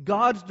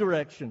 God's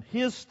direction,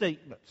 His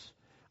statements.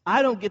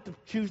 I don't get to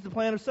choose the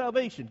plan of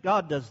salvation.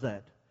 God does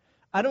that.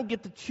 I don't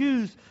get to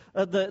choose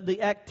the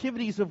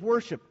activities of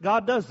worship.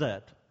 God does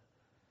that.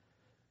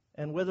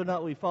 And whether or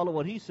not we follow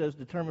what He says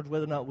determines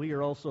whether or not we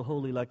are also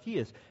holy like He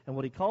is. And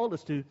what He called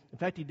us to, in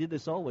fact, He did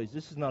this always.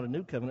 This is not a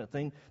new covenant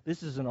thing.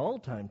 This is an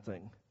all-time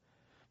thing.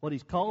 What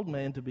He's called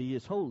man to be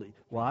is holy.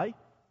 Why?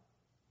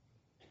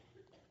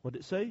 What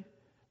did it say?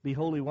 Be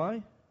holy,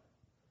 why?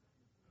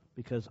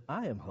 Because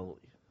I am holy.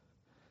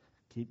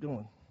 Keep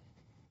going.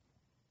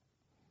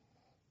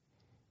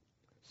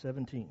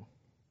 17.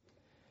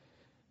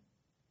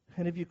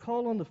 And if you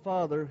call on the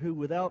Father, who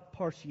without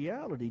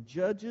partiality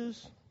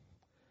judges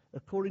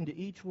according to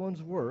each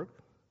one's work,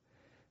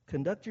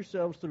 conduct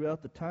yourselves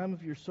throughout the time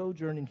of your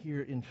sojourning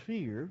here in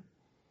fear,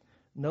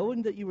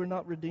 knowing that you were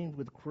not redeemed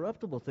with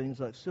corruptible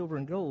things like silver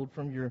and gold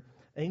from your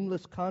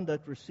aimless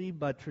conduct received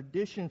by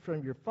tradition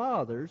from your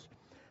fathers,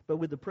 but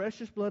with the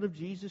precious blood of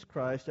Jesus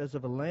Christ, as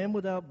of a lamb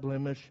without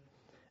blemish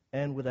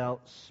and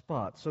without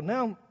spot. So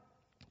now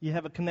you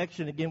have a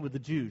connection again with the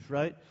Jews,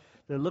 right?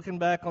 They're looking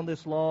back on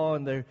this law,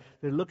 and they're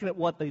looking at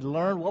what they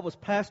learned, what was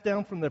passed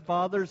down from their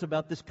fathers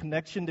about this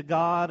connection to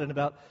God and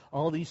about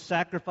all these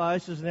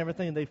sacrifices and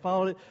everything, and they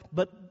followed it.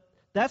 But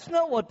that's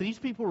not what these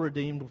people were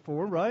redeemed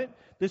for, right?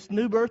 This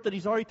new birth that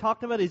he's already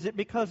talked about, is it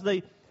because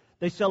they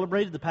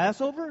celebrated the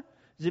Passover?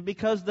 Is it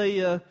because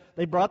they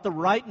brought the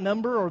right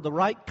number or the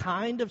right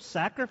kind of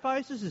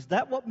sacrifices? Is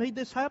that what made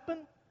this happen?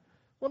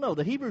 Well, no.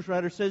 The Hebrews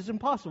writer says it's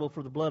impossible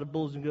for the blood of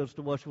bulls and goats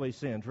to wash away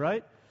sins,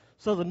 right?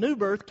 So the new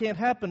birth can't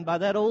happen by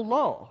that old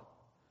law.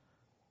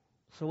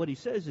 So what he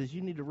says is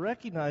you need to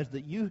recognize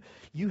that you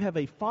have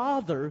a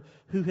Father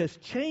who has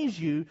changed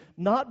you,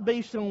 not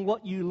based on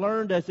what you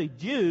learned as a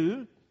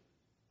Jew,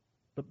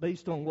 but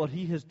based on what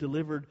he has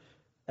delivered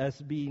as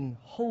being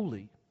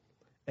holy.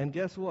 And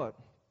guess what?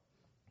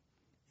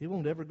 It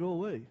won't ever go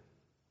away.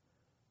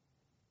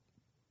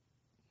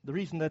 The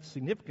reason that's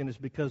significant is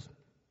because,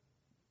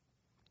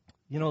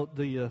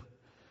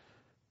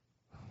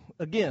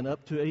 again,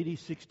 up to AD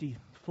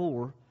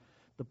 64,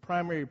 the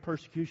primary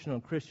persecution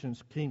on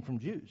Christians came from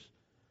Jews.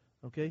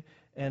 Okay?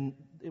 And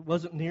it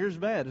wasn't near as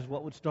bad as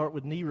what would start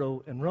with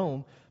Nero and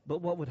Rome,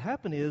 but what would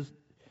happen is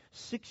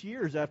 6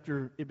 years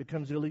after it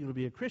becomes illegal to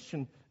be a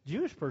Christian,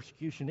 Jewish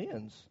persecution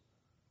ends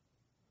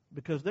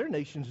because their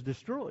nation's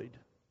destroyed.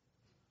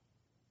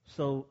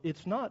 So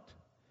it's not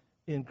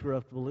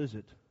incorruptible, is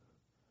it?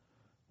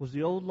 Was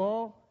the old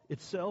law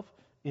itself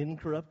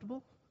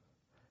incorruptible?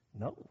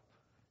 No,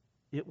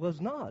 it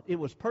was not. It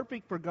was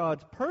perfect for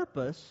God's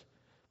purpose,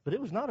 but it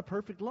was not a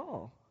perfect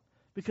law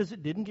because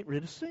it didn't get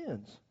rid of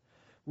sins.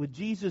 With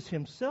Jesus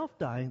himself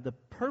dying, the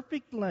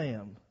perfect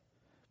lamb,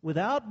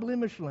 without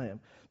blemish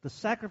lamb, the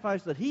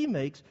sacrifice that he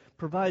makes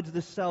provides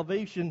this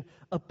salvation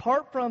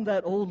apart from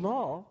that old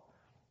law,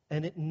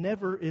 and it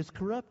never is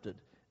corrupted,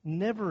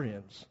 never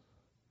ends.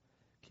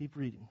 Keep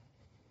reading.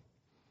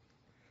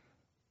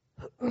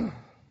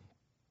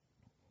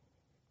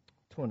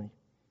 20.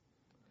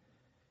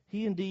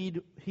 He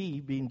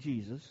being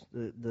Jesus,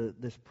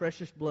 this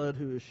precious blood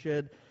who is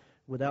shed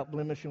without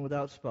blemish and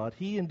without spot,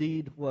 he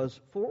indeed was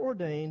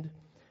foreordained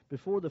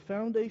before the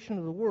foundation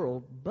of the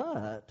world,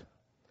 but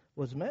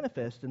was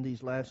manifest in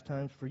these last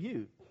times for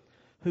you,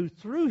 who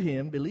through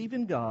him believe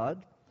in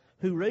God,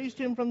 who raised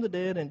him from the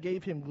dead and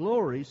gave him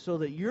glory, so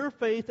that your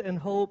faith and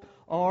hope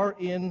are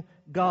in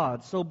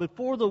God. So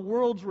before the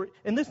worlds were,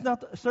 and this is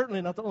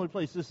certainly not the only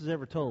place this is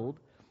ever told,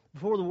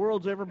 before the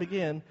worlds ever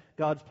began,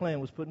 God's plan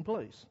was put in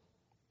place.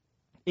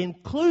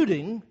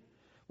 Including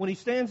when he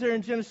stands there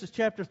in Genesis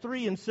chapter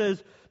 3 and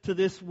says to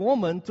this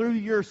woman, through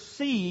your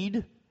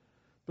seed,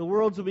 the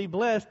worlds will be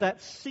blessed.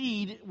 That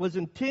seed was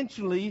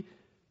intentionally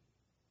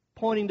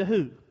pointing to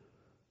who?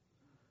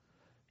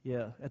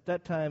 Yeah, at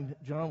that time,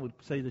 John would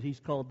say that he's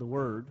called the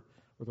Word,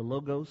 or the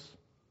Logos,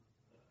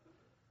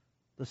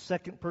 the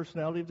second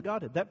personality of the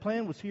Godhead. That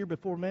plan was here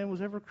before man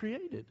was ever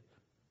created.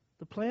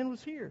 The plan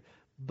was here,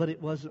 but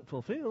it wasn't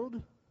fulfilled.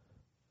 It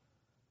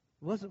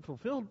wasn't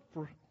fulfilled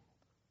for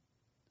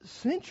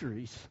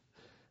centuries.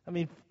 I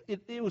mean,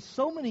 it was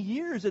so many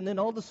years, and then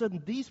all of a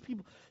sudden these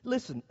people...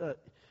 Listen,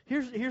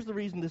 here's the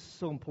reason this is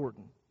so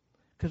important.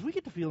 Because we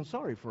get to feeling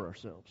sorry for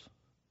ourselves.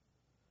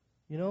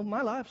 You know,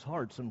 my life's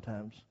hard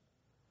sometimes.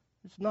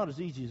 It's not as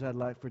easy as I'd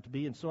like for it to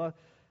be, and so I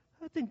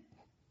think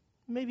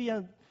maybe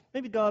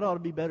God ought to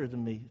be better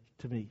than me.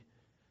 To me,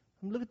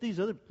 I mean, look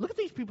at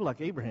these people like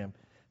Abraham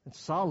and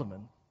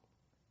Solomon.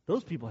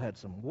 Those people had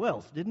some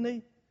wealth, didn't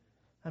they?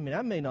 I mean,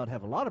 I may not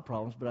have a lot of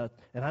problems,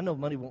 and I know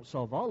money won't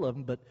solve all of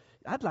them, but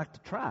I'd like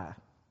to try,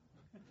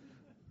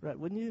 right?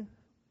 Wouldn't you?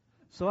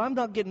 So I'm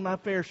not getting my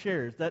fair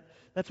shares.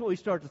 That's what we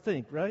start to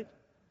think, right?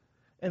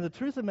 And the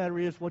truth of the matter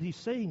is, what he's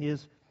saying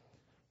is,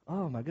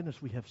 oh my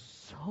goodness, we have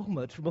so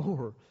much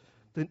more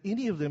than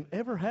any of them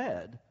ever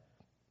had.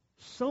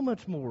 So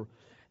much more.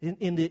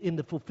 In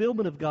the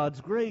fulfillment of God's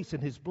grace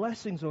and his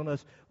blessings on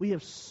us, we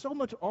have so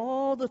much,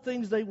 all the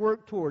things they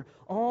work toward,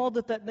 all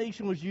that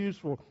nation was used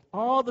for,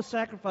 all the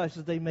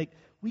sacrifices they make,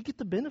 we get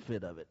the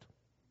benefit of it.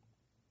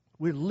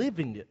 We're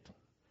living it.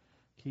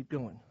 Keep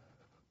going.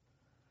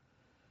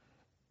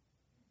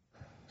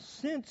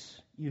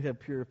 Since you have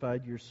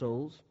purified your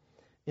souls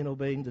in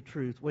obeying the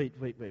truth. Wait.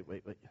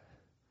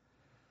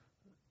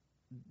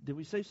 Did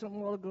we say something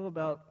a while ago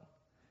about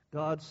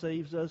God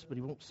saves us, but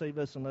he won't save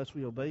us unless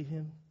we obey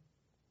him?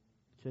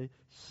 Okay.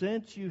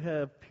 Since you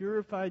have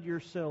purified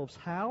yourselves,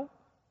 how?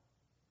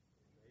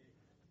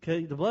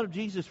 Okay, the blood of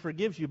Jesus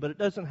forgives you, but it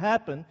doesn't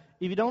happen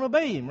if you don't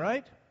obey him,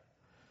 right?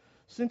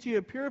 Since you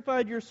have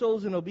purified your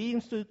souls in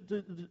obedience to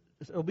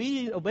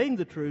obeying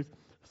the truth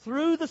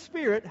through the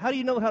Spirit, how do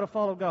you know how to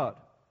follow God?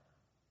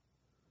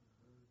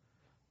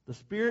 The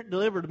Spirit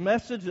delivered a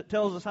message that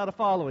tells us how to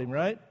follow him,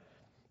 right?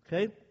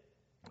 Okay.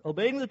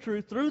 Obeying the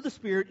truth through the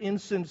Spirit in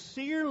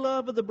sincere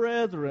love of the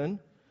brethren,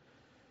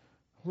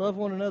 love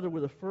one another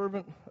with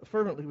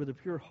fervently with a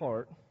pure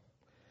heart,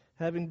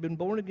 having been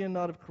born again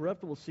not of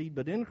corruptible seed,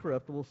 but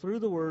incorruptible, through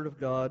the word of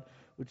God,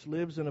 which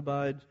lives and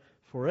abides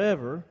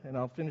forever. And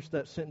I'll finish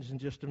that sentence in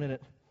just a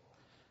minute.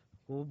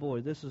 Oh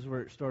boy, this is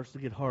where it starts to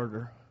get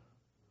harder.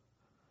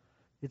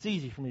 It's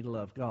easy for me to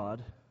love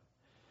God,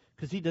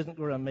 because He doesn't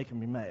go around making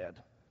me mad.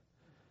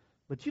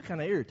 But you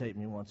kind of irritate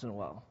me once in a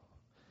while.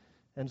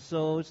 And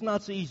so it's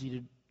not so easy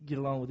to get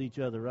along with each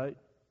other, right?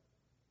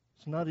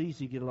 It's not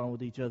easy to get along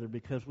with each other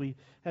because we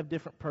have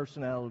different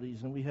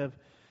personalities and we have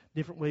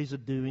different ways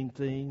of doing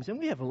things, and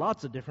we have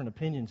lots of different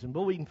opinions. And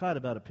boy, we can fight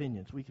about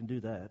opinions. We can do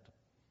that.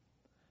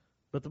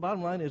 But the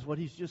bottom line is what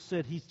he's just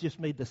said. He's just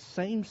made the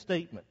same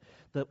statement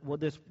that what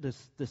this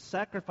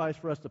sacrifice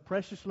for us, the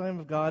precious Lamb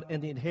of God,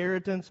 and the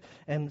inheritance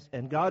and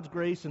God's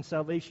grace and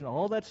salvation,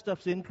 all that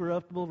stuff's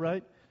incorruptible,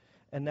 right?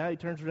 And now he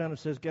turns around and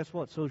says, guess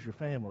what? So's your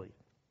family.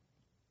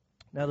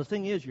 Now the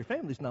thing is, your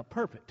family's not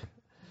perfect.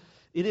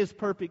 It is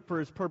perfect for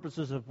its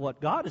purposes of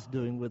what God is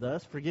doing with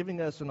us,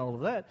 forgiving us and all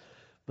of that.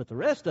 But the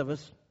rest of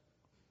us,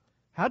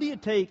 how do you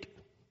take,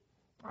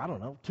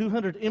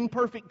 200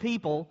 imperfect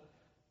people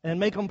and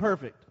make them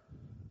perfect?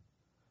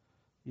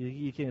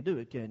 You can't do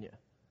it, can you?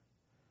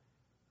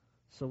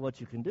 So what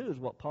you can do is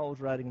what Paul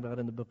was writing about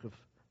in the book of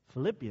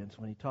Philippians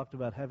when he talked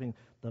about having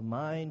the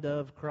mind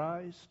of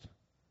Christ.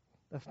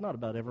 That's not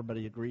about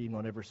everybody agreeing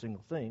on every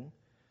single thing.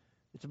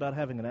 It's about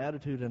having an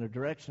attitude and a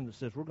direction that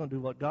says we're going to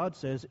do what God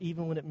says,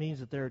 even when it means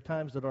that there are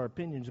times that our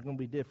opinions are going to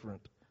be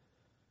different.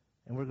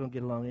 And we're going to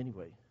get along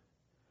anyway.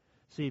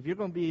 See, if you're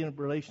going to be in a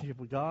relationship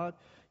with God,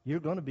 you're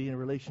going to be in a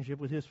relationship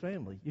with His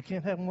family. You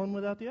can't have one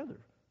without the other.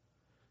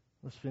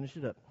 Let's finish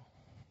it up.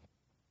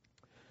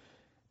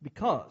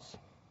 Because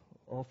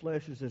all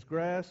flesh is as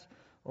grass,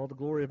 all the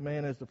glory of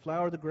man as the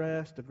flower of the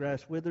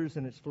grass withers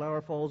and its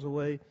flower falls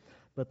away,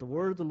 but the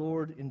word of the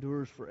Lord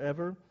endures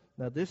forever.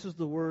 Now this is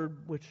the word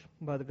which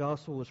by the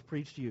gospel was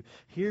preached to you.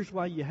 Here's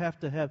why you have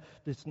to have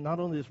this,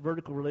 not only this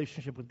vertical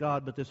relationship with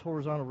God, but this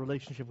horizontal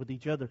relationship with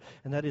each other,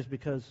 and that is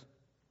because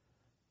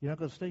you're not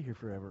going to stay here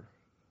forever.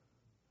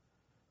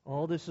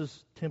 All this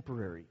is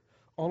temporary.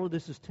 All of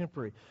this is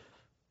temporary.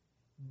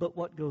 But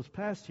what goes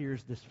past here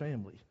is this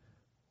family.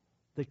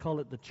 They call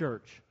it the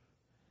church.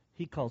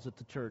 He calls it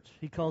the church.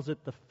 He calls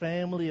it the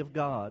family of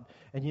God.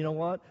 And you know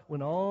what?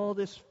 When all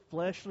these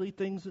fleshly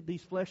things,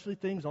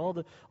 all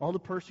the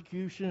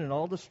persecution and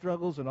all the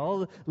struggles and all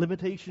the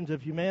limitations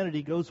of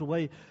humanity goes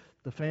away,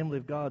 the family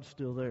of God's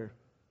still there.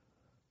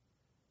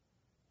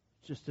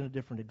 It's just in a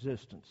different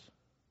existence.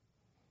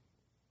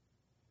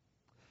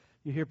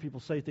 You hear people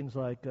say things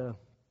like,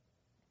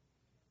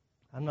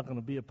 I'm not going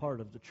to be a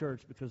part of the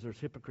church because there's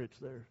hypocrites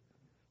there.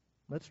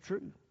 That's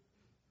true.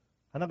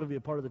 I'm not going to be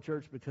a part of the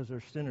church because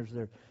there's sinners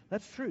there.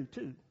 That's true,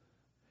 too.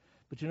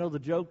 But you know the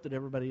joke that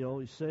everybody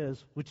always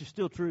says, which is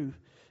still true,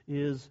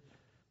 is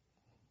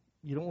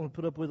you don't want to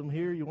put up with them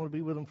here, you want to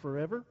be with them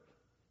forever?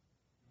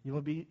 You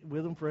want to be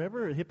with them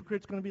forever? A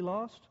hypocrite's going to be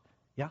lost?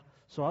 Yeah,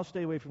 so I'll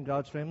stay away from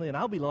God's family, and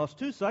I'll be lost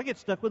too, so I get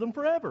stuck with them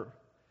forever.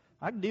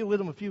 I can deal with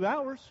them a few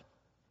hours,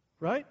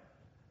 right?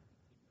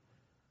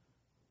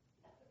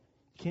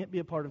 You can't be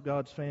a part of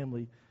God's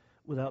family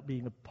without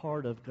being a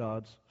part of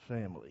God's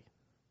family.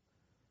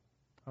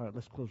 All right,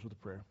 let's close with a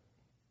prayer.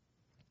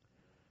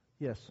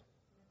 Yes.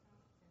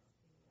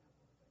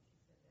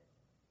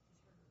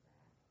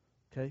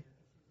 Okay.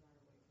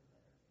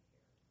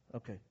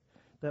 Okay.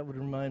 That would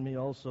remind me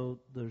also,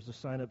 there's the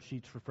sign-up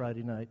sheets for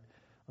Friday night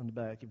on the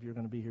back if you're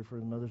going to be here for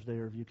Mother's Day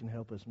or if you can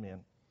help us men.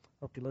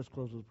 Okay, let's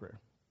close with a prayer.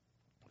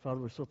 Father,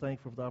 we're so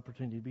thankful for the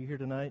opportunity to be here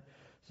tonight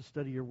to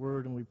study your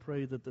word, and we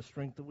pray that the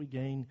strength that we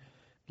gain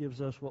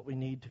gives us what we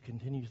need to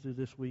continue through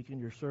this week in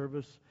your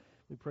service.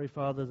 We pray,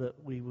 Father,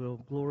 that we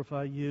will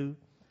glorify you,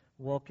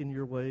 walk in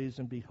your ways,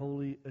 and be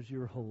holy as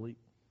you're holy.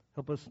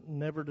 Help us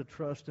never to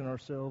trust in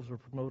ourselves or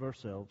promote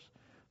ourselves,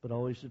 but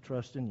always to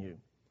trust in you.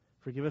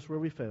 Forgive us where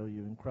we fail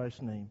you. In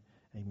Christ's name,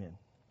 amen.